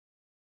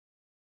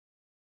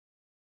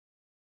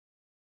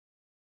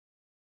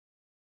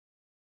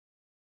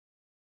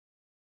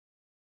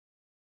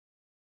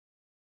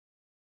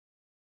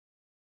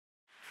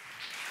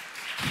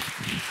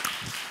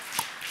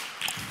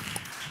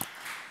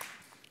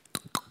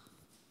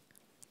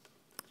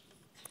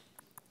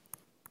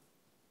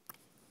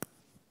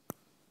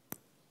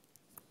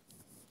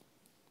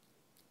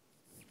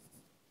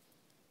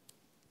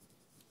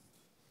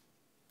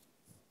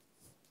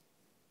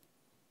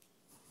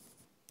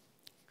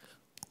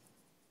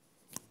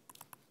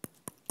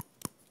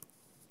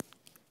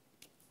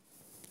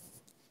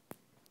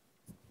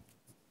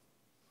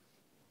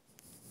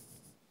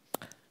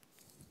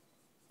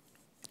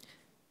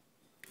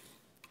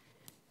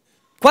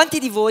Quanti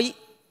di voi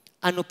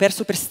hanno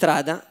perso per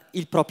strada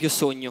il proprio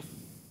sogno?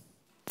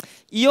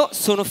 Io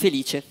sono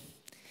felice.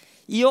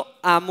 Io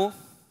amo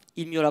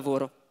il mio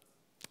lavoro.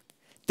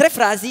 3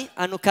 frasi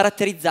hanno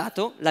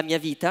caratterizzato la mia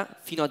vita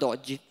fino ad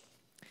oggi.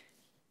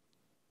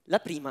 La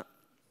prima: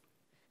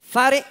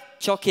 fare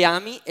ciò che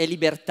ami è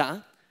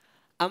libertà,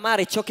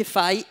 amare ciò che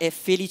fai è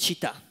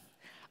felicità.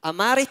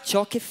 Amare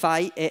ciò che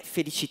fai è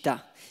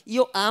felicità.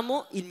 Io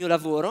amo il mio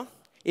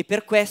lavoro e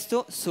per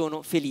questo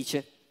sono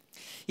felice.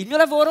 Il mio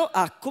lavoro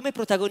ha come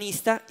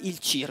protagonista il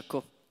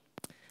circo.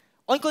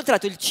 Ho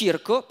incontrato il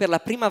circo per la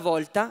prima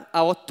volta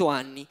a 8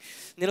 anni,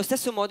 nello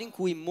stesso modo in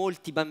cui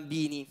molti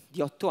bambini di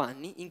 8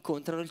 anni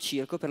incontrano il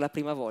circo per la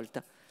prima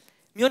volta.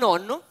 Mio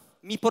nonno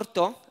mi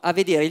portò a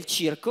vedere il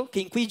circo che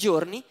in quei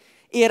giorni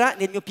era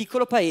nel mio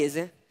piccolo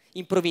paese,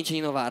 in provincia di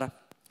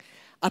Novara.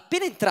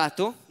 Appena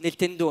entrato nel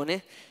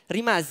tendone,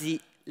 rimasi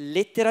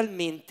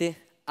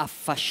letteralmente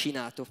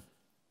affascinato.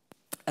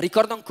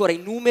 Ricordo ancora i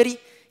numeri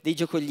dei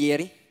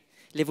giocolieri,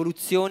 le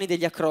evoluzioni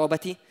degli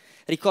acrobati,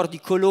 ricordo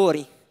i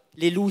colori,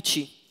 le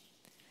luci,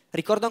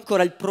 ricordo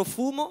ancora il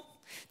profumo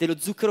dello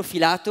zucchero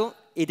filato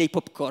e dei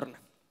popcorn.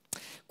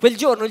 Quel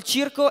giorno il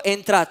circo è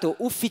entrato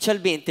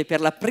ufficialmente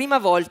per la prima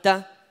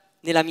volta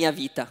nella mia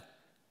vita.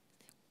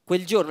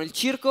 Quel giorno il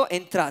circo è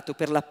entrato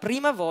per la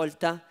prima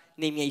volta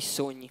nei miei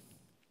sogni.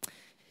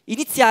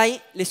 Iniziai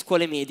le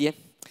scuole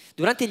medie.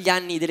 Durante gli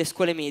anni delle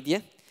scuole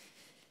medie,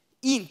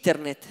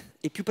 internet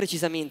e più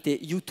precisamente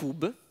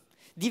YouTube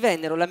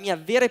divennero la mia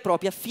vera e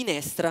propria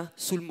finestra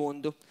sul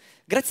mondo.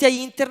 Grazie a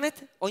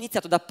internet ho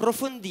iniziato ad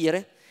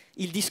approfondire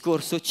il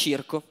discorso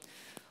circo.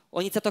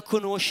 Ho iniziato a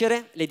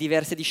conoscere le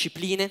diverse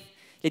discipline,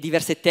 le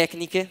diverse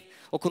tecniche,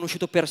 ho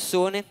conosciuto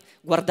persone,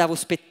 guardavo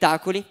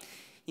spettacoli,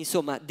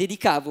 insomma,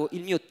 dedicavo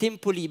il mio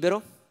tempo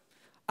libero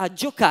a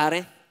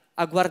giocare,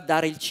 a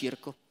guardare il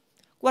circo.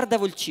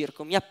 Guardavo il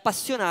circo, mi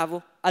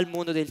appassionavo al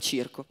mondo del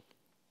circo.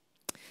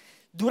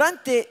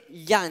 Durante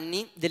gli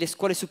anni delle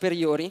scuole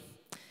superiori,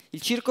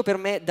 il circo per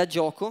me da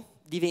gioco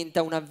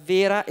diventa una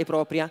vera e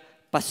propria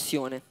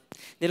passione.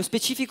 Nello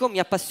specifico mi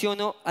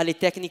appassiono alle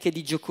tecniche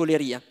di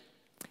giocoleria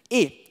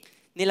e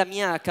nella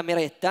mia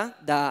cameretta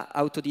da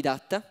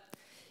autodidatta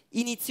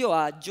inizio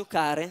a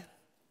giocare,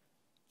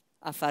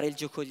 a fare il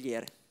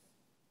giocoliere.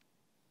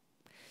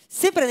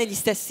 Sempre negli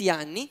stessi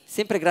anni,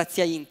 sempre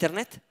grazie a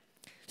internet,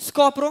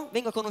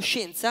 vengo a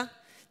conoscenza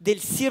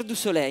del Cirque du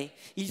Soleil,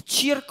 il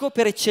circo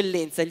per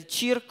eccellenza, il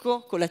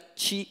circo con la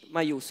C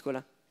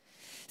maiuscola.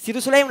 Cirque du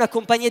Soleil è una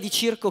compagnia di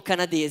circo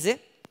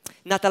canadese,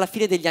 nata alla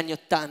fine degli anni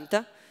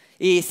 '80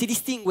 e si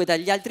distingue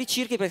dagli altri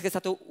circhi perché è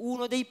stato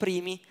uno dei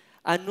primi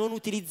a non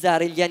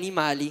utilizzare gli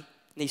animali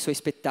nei suoi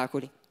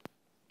spettacoli.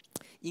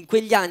 In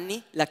quegli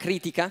anni la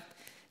critica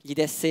gli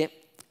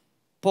desse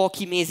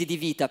pochi mesi di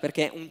vita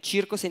perché un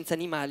circo senza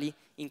animali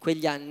in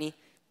quegli anni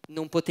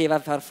non poteva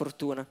far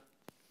fortuna.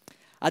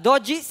 Ad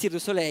oggi Cirque du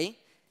Soleil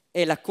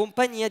è la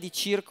compagnia di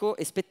circo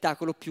e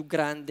spettacolo più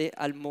grande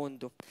al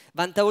mondo.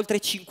 Vanta oltre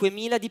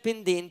 5.000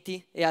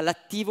 dipendenti e ha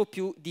all'attivo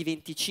più di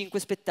 25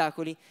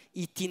 spettacoli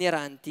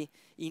itineranti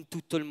in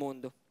tutto il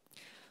mondo.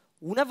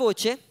 Una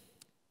voce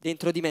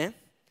dentro di me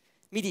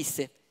mi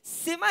disse: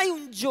 se mai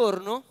un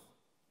giorno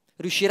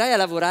riuscirai a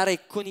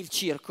lavorare con il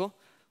circo,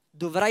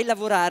 dovrai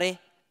lavorare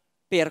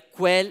per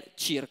quel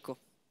circo.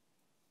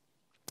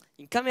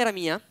 In camera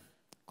mia,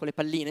 con le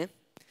palline,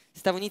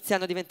 stavo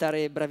iniziando a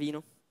diventare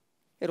bravino.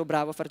 Ero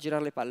bravo a far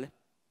girare le palle.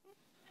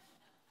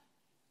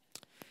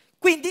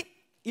 Quindi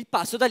il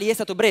passo da lì è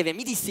stato breve.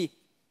 Mi dissi: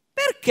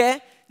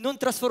 perché non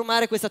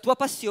trasformare questa tua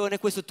passione,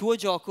 questo tuo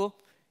gioco,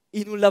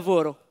 in un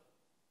lavoro?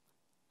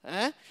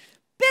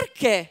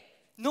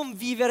 Perché non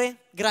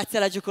vivere grazie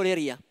alla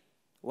giocoleria?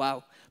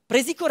 Wow.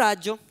 Presi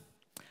coraggio,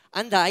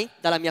 andai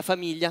dalla mia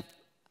famiglia.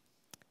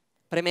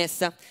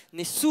 Premessa: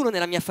 nessuno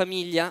nella mia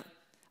famiglia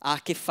ha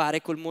a che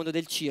fare col mondo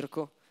del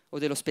circo o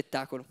dello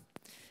spettacolo.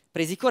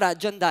 Presi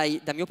coraggio,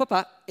 andai da mio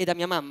papà e da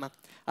mia mamma.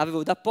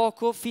 Avevo da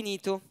poco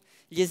finito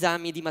gli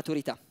esami di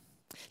maturità.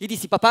 Gli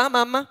dissi: papà,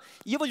 mamma,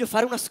 io voglio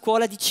fare una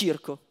scuola di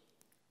circo.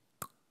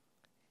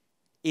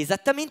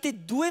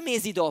 Esattamente 2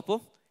 mesi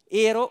dopo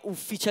ero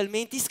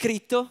ufficialmente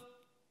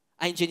iscritto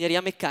a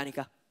ingegneria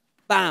meccanica.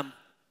 Bam!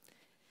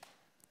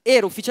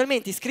 Ero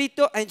ufficialmente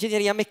iscritto a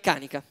ingegneria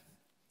meccanica.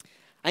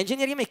 A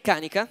ingegneria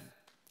meccanica,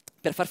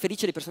 per far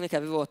felice le persone che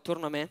avevo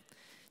attorno a me,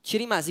 ci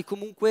rimasi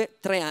comunque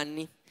 3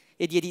 anni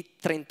e diedi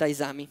 30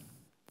 esami.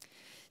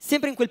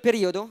 Sempre in quel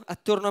periodo,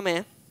 attorno a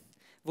me,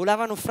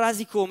 volavano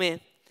frasi come: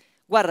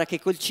 guarda che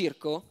col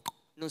circo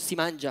non si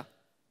mangia,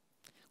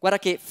 guarda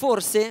che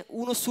forse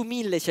 1 su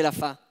 1000 ce la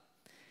fa.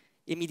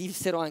 E mi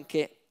dissero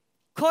anche: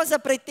 cosa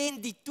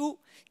pretendi tu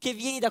che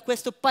vieni da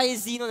questo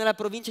paesino nella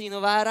provincia di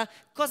Novara,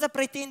 cosa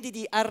pretendi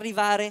di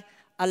arrivare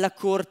alla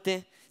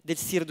corte del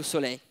Cirque du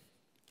Soleil?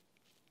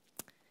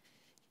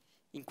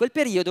 In quel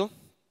periodo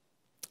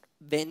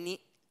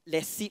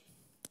lessi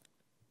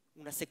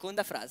una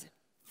seconda frase: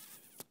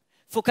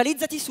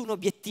 focalizzati su un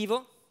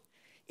obiettivo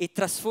e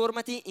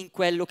trasformati in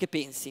quello che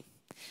pensi.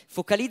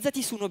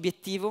 Focalizzati su un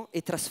obiettivo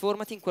e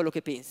trasformati in quello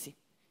che pensi.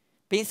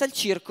 Pensa al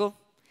circo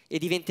e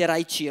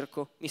diventerai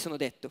circo, mi sono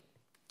detto.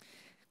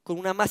 Con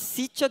una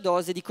massiccia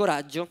dose di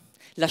coraggio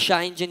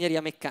lasciai ingegneria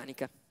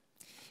meccanica.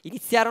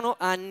 Iniziarono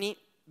anni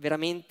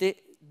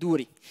veramente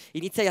duri.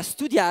 Iniziai a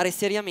studiare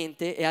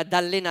seriamente e ad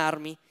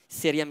allenarmi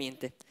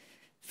seriamente.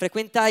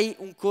 Frequentai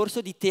un corso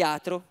di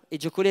teatro e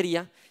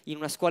giocoleria in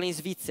una scuola in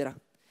Svizzera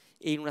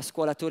e in una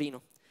scuola a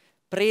Torino.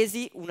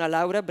 Presi una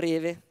laurea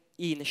breve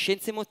in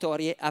scienze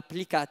motorie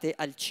applicate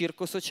al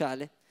circo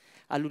sociale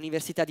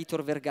all'Università di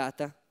Tor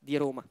Vergata di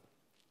Roma.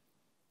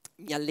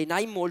 Mi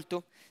allenai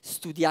molto,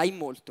 studiai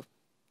molto.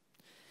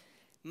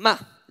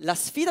 Ma la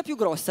sfida più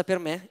grossa per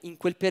me in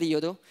quel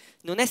periodo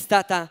non è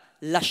stata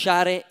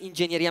lasciare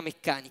ingegneria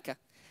meccanica.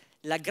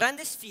 La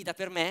grande sfida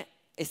per me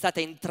è stata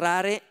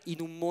entrare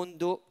in un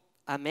mondo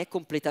a me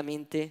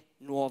completamente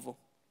nuovo.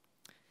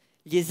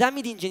 Gli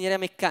esami di ingegneria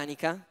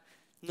meccanica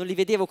non li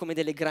vedevo come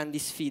delle grandi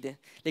sfide.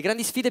 Le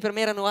grandi sfide per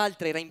me erano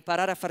altre, era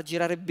imparare a far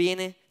girare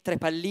bene 3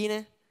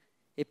 palline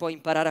e poi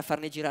imparare a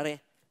farne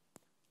girare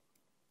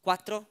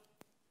 4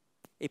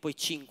 e poi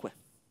 5.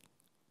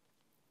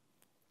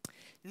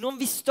 Non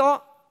vi sto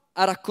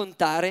a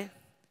raccontare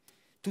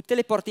tutte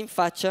le porte in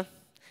faccia,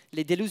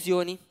 le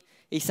delusioni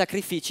e i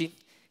sacrifici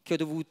che ho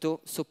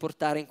dovuto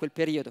sopportare in quel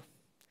periodo.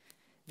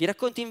 Vi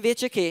racconto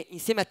invece che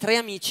insieme a 3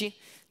 amici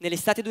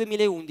nell'estate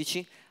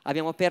 2011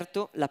 abbiamo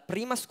aperto la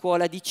prima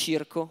scuola di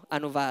circo a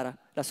Novara,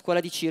 la scuola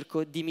di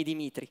circo Dimi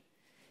Dimitri,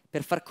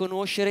 per far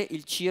conoscere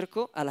il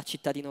circo alla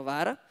città di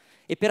Novara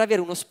e per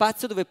avere uno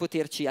spazio dove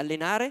poterci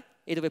allenare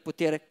e dove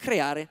poter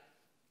creare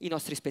i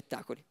nostri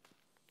spettacoli.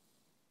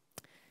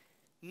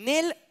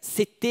 Nel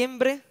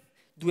settembre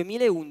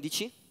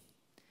 2011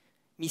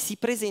 mi si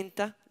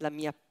presenta la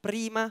mia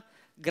prima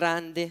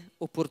grande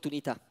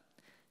opportunità.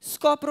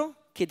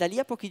 Scopro che da lì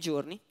a pochi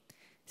giorni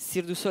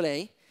Cirque du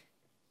Soleil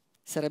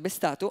sarebbe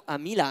stato a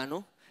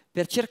Milano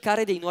per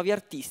cercare dei nuovi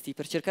artisti,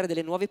 per cercare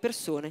delle nuove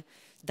persone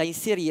da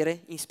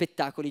inserire in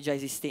spettacoli già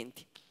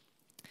esistenti.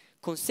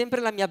 Con sempre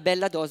la mia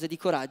bella dose di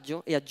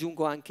coraggio, e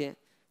aggiungo anche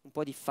un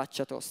po' di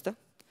faccia tosta,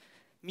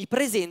 mi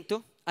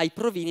presento ai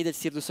provini del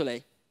Cirque du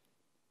Soleil.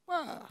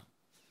 Wow.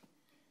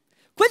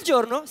 Quel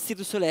giorno Cirque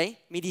du Soleil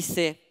mi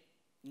disse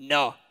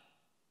no.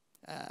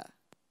 È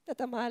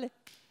andata male.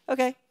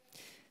 Ok.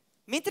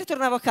 Mentre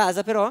tornavo a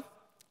casa però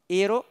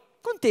ero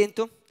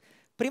contento.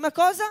 Prima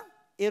cosa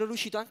ero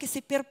riuscito, anche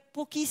se per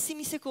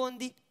pochissimi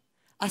secondi,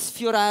 a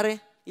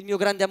sfiorare il mio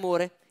grande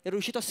amore. Ero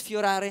riuscito a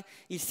sfiorare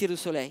il Cirque du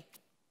Soleil.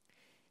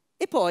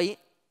 E poi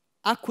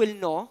a quel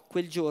no,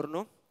 quel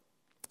giorno,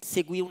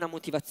 seguì una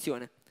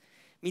motivazione.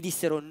 Mi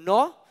dissero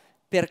no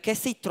perché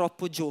sei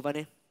troppo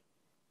giovane.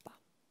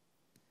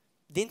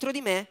 Dentro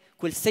di me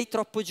quel sei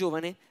troppo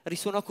giovane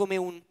risuonò come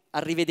un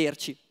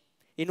arrivederci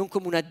e non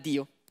come un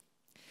addio.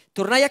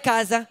 Tornai a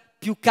casa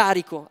più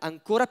carico,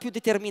 ancora più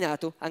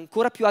determinato,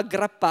 ancora più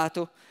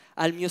aggrappato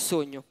al mio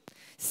sogno.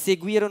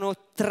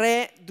 Seguirono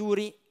 3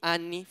 duri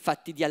anni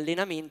fatti di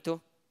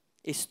allenamento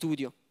e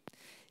studio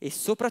e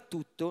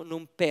soprattutto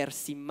non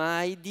persi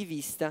mai di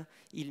vista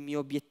il mio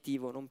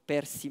obiettivo, non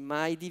persi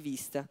mai di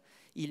vista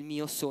il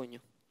mio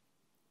sogno.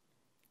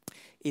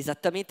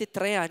 Esattamente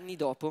 3 anni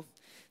dopo,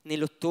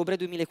 nell'ottobre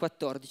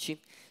 2014,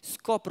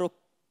 scopro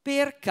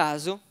per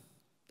caso,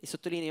 e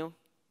sottolineo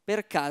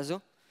per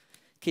caso,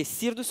 che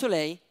Cirque du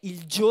Soleil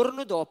il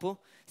giorno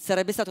dopo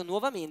sarebbe stato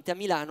nuovamente a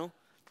Milano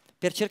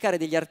per cercare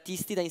degli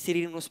artisti da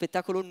inserire in uno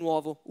spettacolo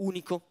nuovo,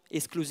 unico,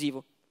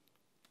 esclusivo.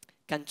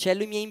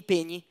 Cancello i miei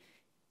impegni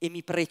e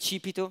mi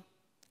precipito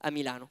a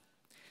Milano.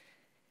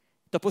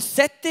 Dopo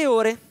 7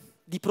 ore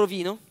di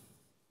provino,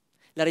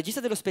 la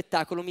regista dello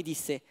spettacolo mi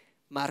disse: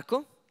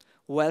 Marco,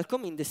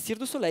 welcome in the Cirque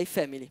du Soleil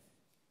family.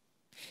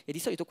 E di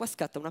solito qua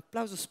scatta un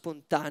applauso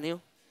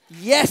spontaneo.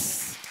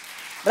 Yes!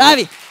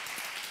 Bravi!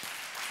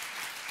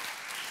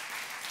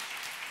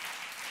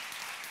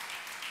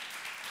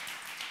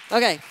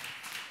 Ok.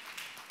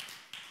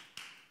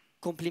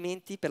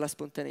 Complimenti per la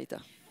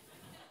spontaneità.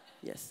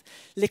 Yes.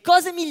 Le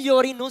cose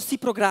migliori non si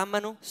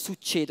programmano,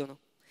 succedono.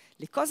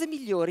 Le cose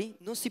migliori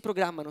non si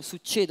programmano,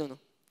 succedono.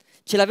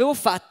 Ce l'avevo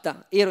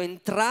fatta, ero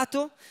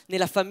entrato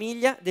nella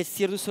famiglia del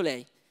Cirque du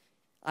Soleil.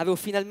 Avevo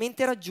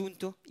finalmente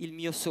raggiunto il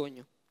mio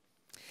sogno.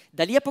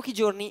 Da lì a pochi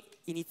giorni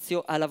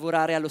inizio a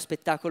lavorare allo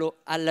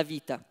spettacolo Alla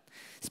Vita,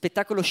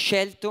 spettacolo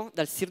scelto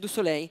dal Cirque du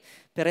Soleil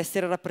per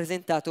essere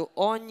rappresentato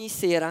ogni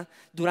sera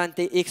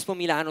durante Expo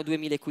Milano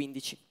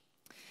 2015.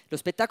 Lo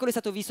spettacolo è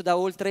stato visto da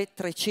oltre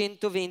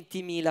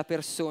 320.000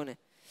 persone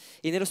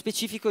e nello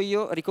specifico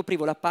io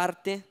ricoprivo la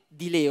parte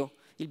di Leo,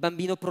 il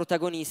bambino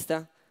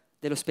protagonista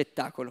dello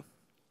spettacolo.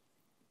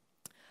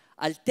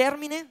 Al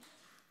termine...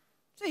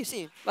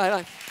 Sì,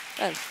 vai.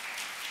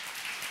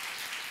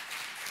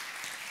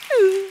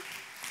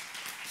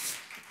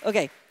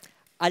 Ok,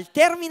 al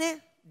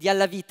termine di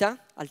Alla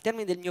Vita, al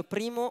termine del mio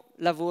primo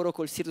lavoro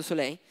col Cirque du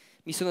Soleil,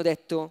 mi sono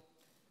detto: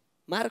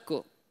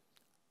 Marco,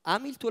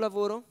 ami il tuo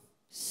lavoro?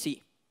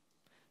 Sì.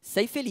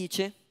 Sei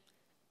felice?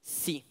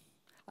 Sì.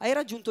 Hai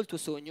raggiunto il tuo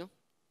sogno?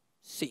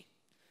 Sì.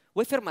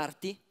 Vuoi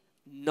fermarti?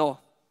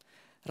 No.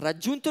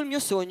 Raggiunto il mio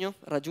sogno,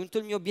 raggiunto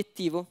il mio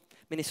obiettivo,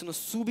 me ne sono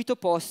subito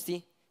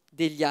posti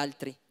degli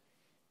altri.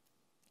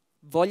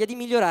 voglia di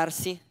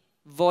migliorarsi,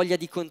 voglia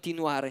di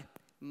continuare,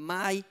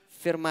 mai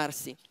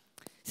fermarsi.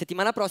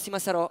 Settimana prossima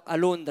sarò a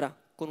Londra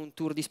con un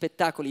tour di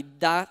spettacoli.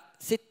 Da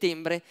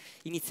settembre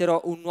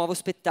inizierò un nuovo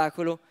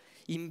spettacolo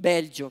in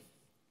Belgio.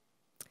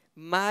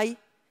 Mai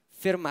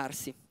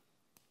fermarsi.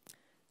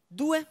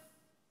 2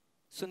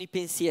 sono i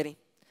pensieri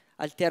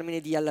al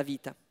termine di Alla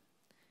Vita.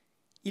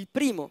 Il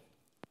primo,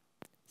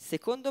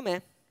 secondo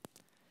me,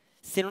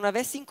 se non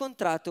avessi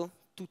incontrato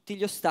tutti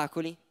gli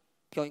ostacoli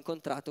che ho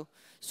incontrato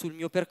sul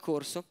mio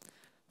percorso,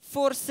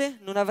 forse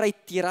non avrei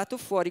tirato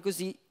fuori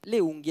così le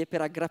unghie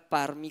per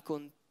aggrapparmi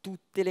con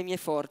tutte le mie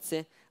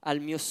forze al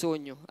mio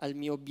sogno, al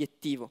mio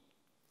obiettivo.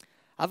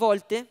 A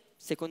volte,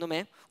 secondo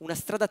me, una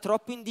strada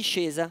troppo in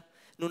discesa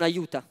non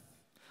aiuta.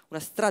 Una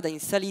strada in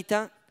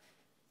salita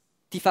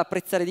ti fa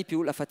apprezzare di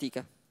più la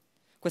fatica.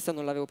 Questa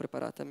non l'avevo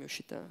preparata, mi è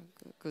uscita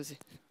così.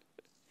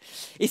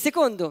 E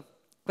secondo,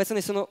 questo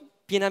ne sono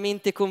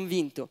pienamente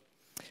convinto,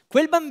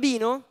 quel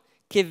bambino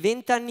che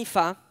 20 anni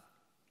fa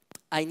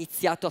ha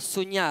iniziato a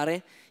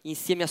sognare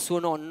insieme a suo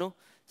nonno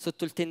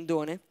sotto il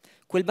tendone,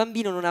 quel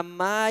bambino non ha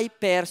mai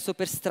perso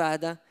per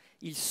strada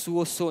il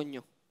suo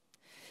sogno.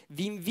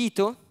 Vi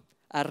invito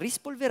a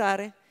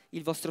rispolverare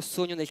il vostro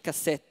sogno nel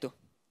cassetto.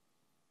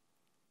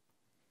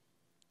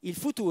 Il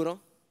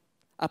futuro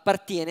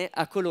appartiene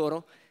a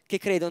coloro che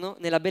credono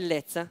nella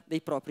bellezza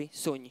dei propri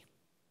sogni.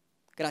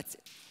 Grazie.